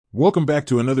Welcome back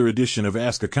to another edition of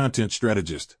Ask a Content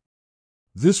Strategist.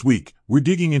 This week, we're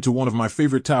digging into one of my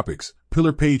favorite topics,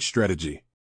 pillar page strategy.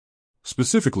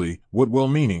 Specifically, what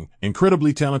well-meaning,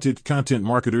 incredibly talented content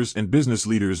marketers and business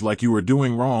leaders like you are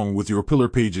doing wrong with your pillar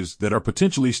pages that are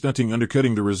potentially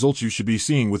undercutting the results you should be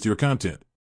seeing with your content.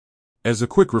 As a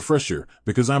quick refresher,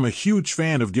 because I'm a huge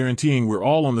fan of guaranteeing we're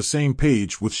all on the same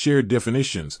page with shared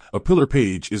definitions, a pillar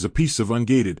page is a piece of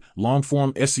ungated,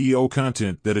 long-form SEO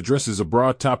content that addresses a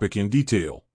broad topic in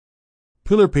detail.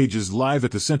 Pillar pages live at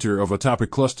the center of a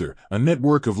topic cluster, a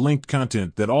network of linked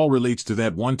content that all relates to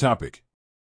that one topic.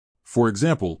 For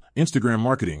example, Instagram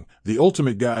marketing, the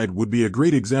ultimate guide would be a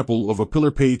great example of a pillar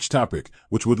page topic,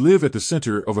 which would live at the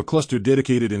center of a cluster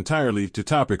dedicated entirely to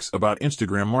topics about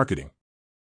Instagram marketing.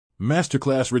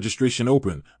 Masterclass registration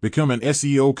open. Become an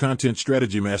SEO content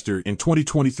strategy master in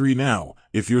 2023 now.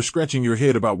 If you're scratching your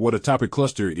head about what a topic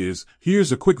cluster is,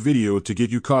 here's a quick video to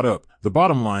get you caught up. The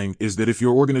bottom line is that if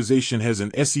your organization has an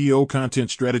SEO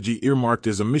content strategy earmarked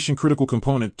as a mission-critical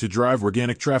component to drive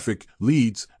organic traffic,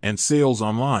 leads, and sales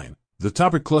online, the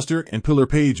topic cluster and pillar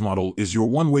page model is your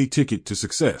one-way ticket to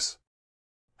success.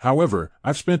 However,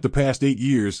 I've spent the past 8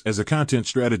 years as a content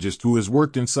strategist who has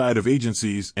worked inside of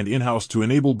agencies and in-house to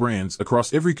enable brands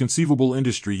across every conceivable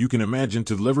industry you can imagine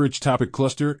to leverage topic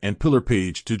cluster and pillar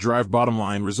page to drive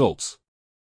bottom-line results.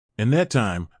 In that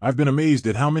time, I've been amazed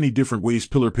at how many different ways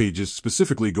pillar pages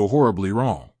specifically go horribly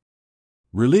wrong.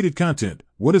 Related content.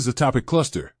 What is a topic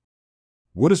cluster?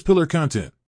 What is pillar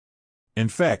content? In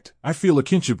fact, I feel a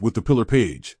kinship with the pillar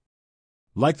page.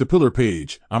 Like the pillar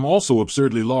page, I'm also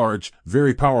absurdly large,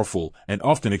 very powerful, and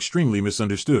often extremely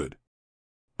misunderstood.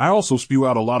 I also spew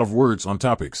out a lot of words on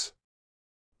topics.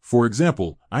 For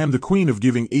example, I am the queen of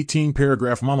giving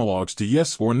 18-paragraph monologues to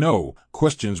yes or no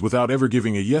questions without ever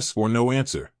giving a yes or no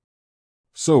answer.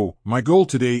 So, my goal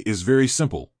today is very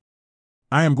simple.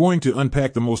 I am going to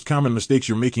unpack the most common mistakes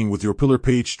you're making with your pillar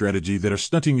page strategy that are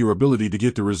stunting your ability to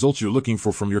get the results you're looking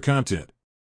for from your content.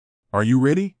 Are you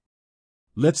ready?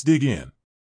 Let's dig in.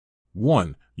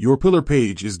 1. Your pillar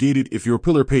page is gated. If your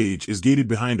pillar page is gated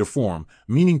behind a form,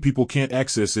 meaning people can't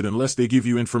access it unless they give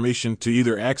you information to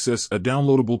either access a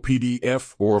downloadable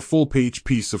PDF or a full-page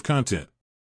piece of content.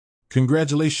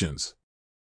 Congratulations!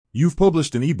 You've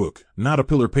published an ebook, not a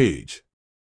pillar page.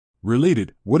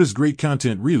 Related, what is great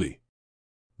content really?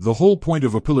 The whole point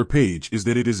of a pillar page is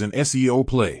that it is an SEO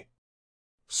play.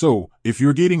 So, if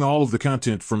you're gating all of the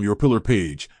content from your pillar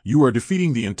page, you are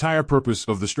defeating the entire purpose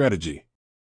of the strategy.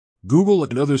 Google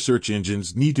and other search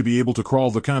engines need to be able to crawl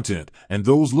the content, and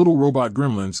those little robot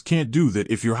gremlins can't do that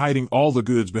if you're hiding all the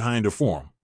goods behind a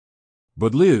form.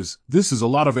 But Liz, this is a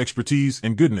lot of expertise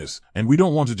and goodness, and we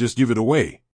don't want to just give it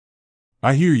away.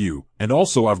 I hear you, and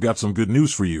also I've got some good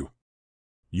news for you.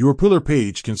 Your pillar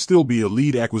page can still be a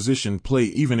lead acquisition play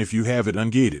even if you have it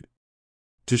ungated.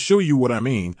 To show you what I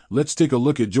mean, let's take a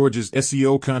look at George's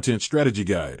SEO Content Strategy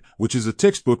Guide, which is a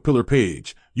textbook pillar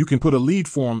page. You can put a lead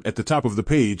form at the top of the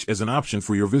page as an option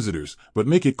for your visitors, but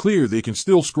make it clear they can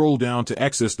still scroll down to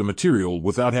access the material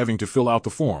without having to fill out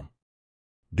the form.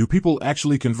 Do people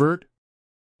actually convert?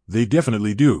 They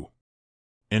definitely do.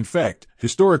 In fact,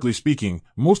 historically speaking,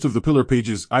 most of the pillar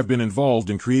pages I've been involved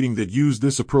in creating that use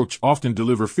this approach often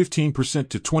deliver 15%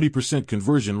 to 20%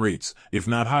 conversion rates, if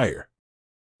not higher.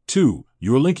 2.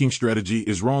 Your linking strategy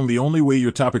is wrong. The only way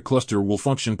your topic cluster will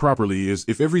function properly is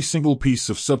if every single piece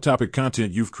of subtopic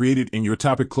content you've created in your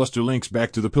topic cluster links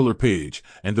back to the pillar page,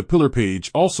 and the pillar page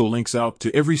also links out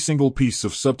to every single piece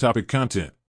of subtopic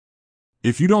content.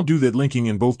 If you don't do that linking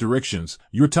in both directions,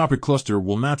 your topic cluster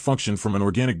will not function from an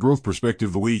organic growth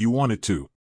perspective the way you want it to.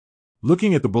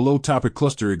 Looking at the below topic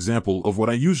cluster example of what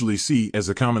I usually see as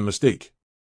a common mistake.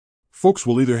 Folks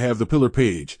will either have the pillar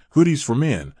page, Hoodies for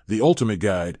Men, the ultimate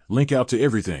guide, link out to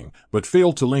everything, but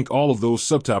fail to link all of those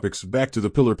subtopics back to the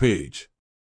pillar page.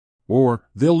 Or,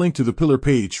 they'll link to the pillar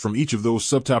page from each of those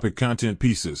subtopic content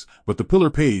pieces, but the pillar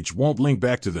page won't link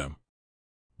back to them.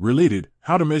 Related,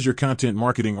 how to measure content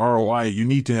marketing ROI. You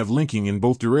need to have linking in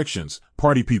both directions,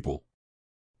 party people.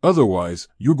 Otherwise,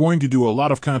 you're going to do a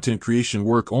lot of content creation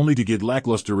work only to get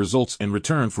lackluster results in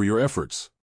return for your efforts.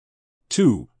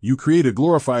 2. You create a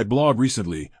glorified blog.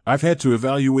 Recently, I've had to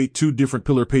evaluate 2 different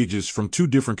pillar pages from 2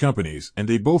 different companies, and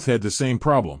they both had the same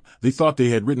problem. They thought they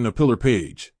had written a pillar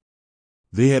page.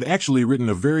 They had actually written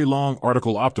a very long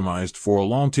article optimized for a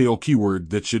long-tail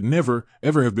keyword that should never,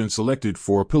 ever have been selected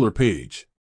for a pillar page.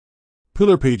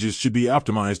 Pillar pages should be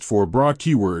optimized for a broad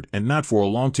keyword and not for a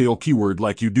long-tail keyword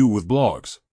like you do with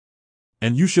blogs.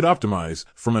 And you should optimize,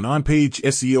 from an on-page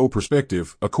SEO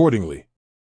perspective, accordingly.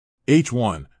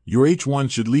 H1. your H1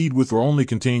 should lead with or only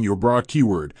contain your broad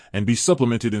keyword and be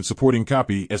supplemented in supporting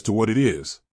copy as to what it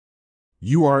is.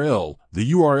 URL,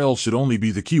 the URL should only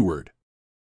be the keyword.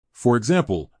 For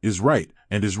example, is right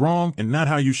and is wrong and not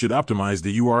how you should optimize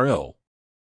the URL.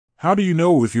 How do you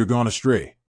know if you're gone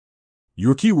astray?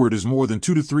 Your keyword is more than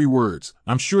 2 to 3 words.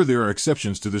 I'm sure there are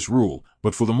exceptions to this rule,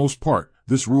 but for the most part,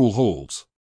 this rule holds.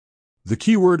 The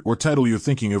keyword or title you're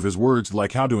thinking of as words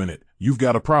like how to in it, you've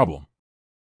got a problem.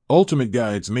 Ultimate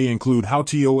guides may include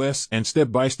how-to and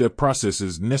step-by-step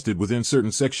processes nested within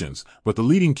certain sections, but the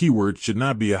leading keyword should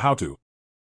not be a how-to.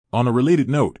 On a related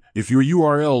note, if your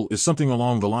URL is something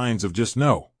along the lines of just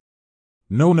no.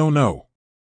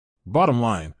 Bottom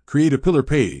line, create a pillar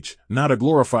page, not a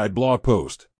glorified blog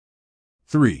post.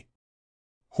 3.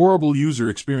 Horrible user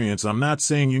experience. I'm not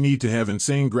saying you need to have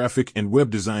insane graphic and web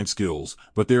design skills,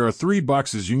 but there are 3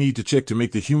 boxes you need to check to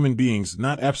make the human beings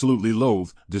not absolutely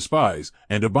loathe, despise,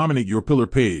 and abominate your pillar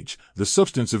page. The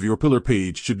substance of your pillar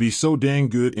page should be so dang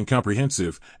good and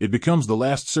comprehensive, it becomes the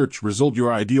last search result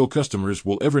your ideal customers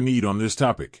will ever need on this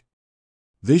topic.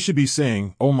 They should be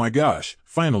saying, "Oh my gosh,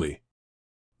 finally.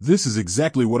 This is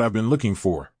exactly what I've been looking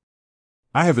for.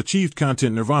 I have achieved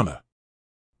content nirvana."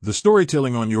 The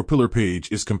storytelling on your pillar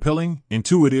page is compelling,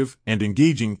 intuitive, and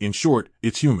engaging. In short,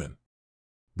 it's human.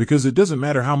 Because it doesn't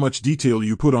matter how much detail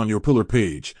you put on your pillar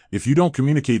page, if you don't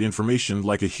communicate information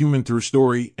like a human through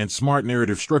story and smart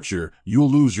narrative structure, you'll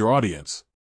lose your audience.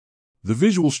 The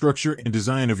visual structure and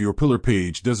design of your pillar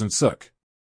page doesn't suck.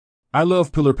 I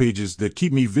love pillar pages that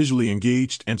keep me visually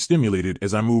engaged and stimulated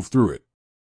as I move through it.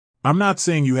 I'm not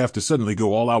saying you have to suddenly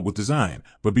go all out with design,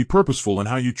 but be purposeful in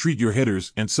how you treat your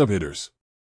headers and subheaders.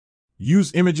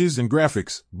 Use images and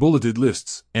graphics, bulleted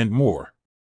lists, and more.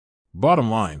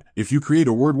 Bottom line, if you create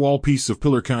a word wall piece of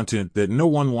pillar content that no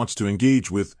one wants to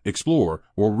engage with, explore,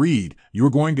 or read,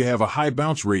 you're going to have a high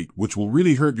bounce rate which will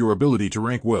really hurt your ability to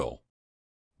rank well.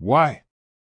 Why?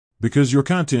 Because your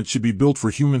content should be built for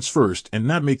humans first and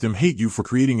not make them hate you for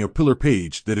creating a pillar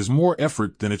page that is more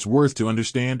effort than it's worth to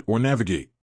understand or navigate.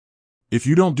 If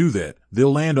you don't do that,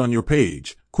 they'll land on your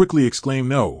page, quickly exclaim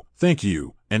no, thank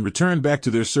you, and return back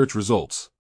to their search results.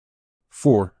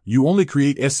 4. You only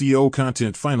create SEO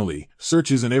content. Finally, search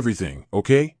isn't everything,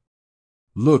 okay?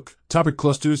 Look, topic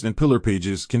clusters and pillar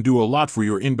pages can do a lot for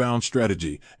your inbound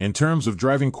strategy in terms of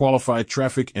driving qualified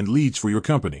traffic and leads for your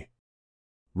company.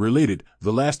 Related,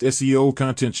 the last SEO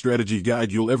content strategy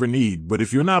guide you'll ever need, but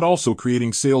if you're not also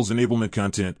creating sales enablement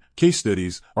content, case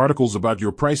studies, articles about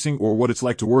your pricing or what it's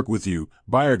like to work with you,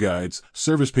 buyer guides,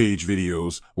 service page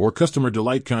videos, or customer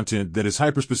delight content that is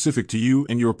hyper-specific to you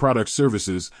and your product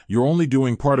services, you're only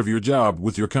doing part of your job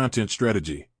with your content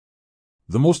strategy.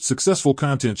 The most successful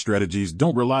content strategies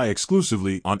don't rely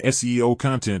exclusively on SEO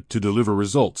content to deliver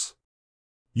results.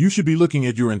 You should be looking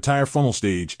at your entire funnel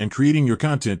stage and creating your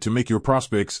content to make your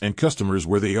prospects and customers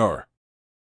where they are.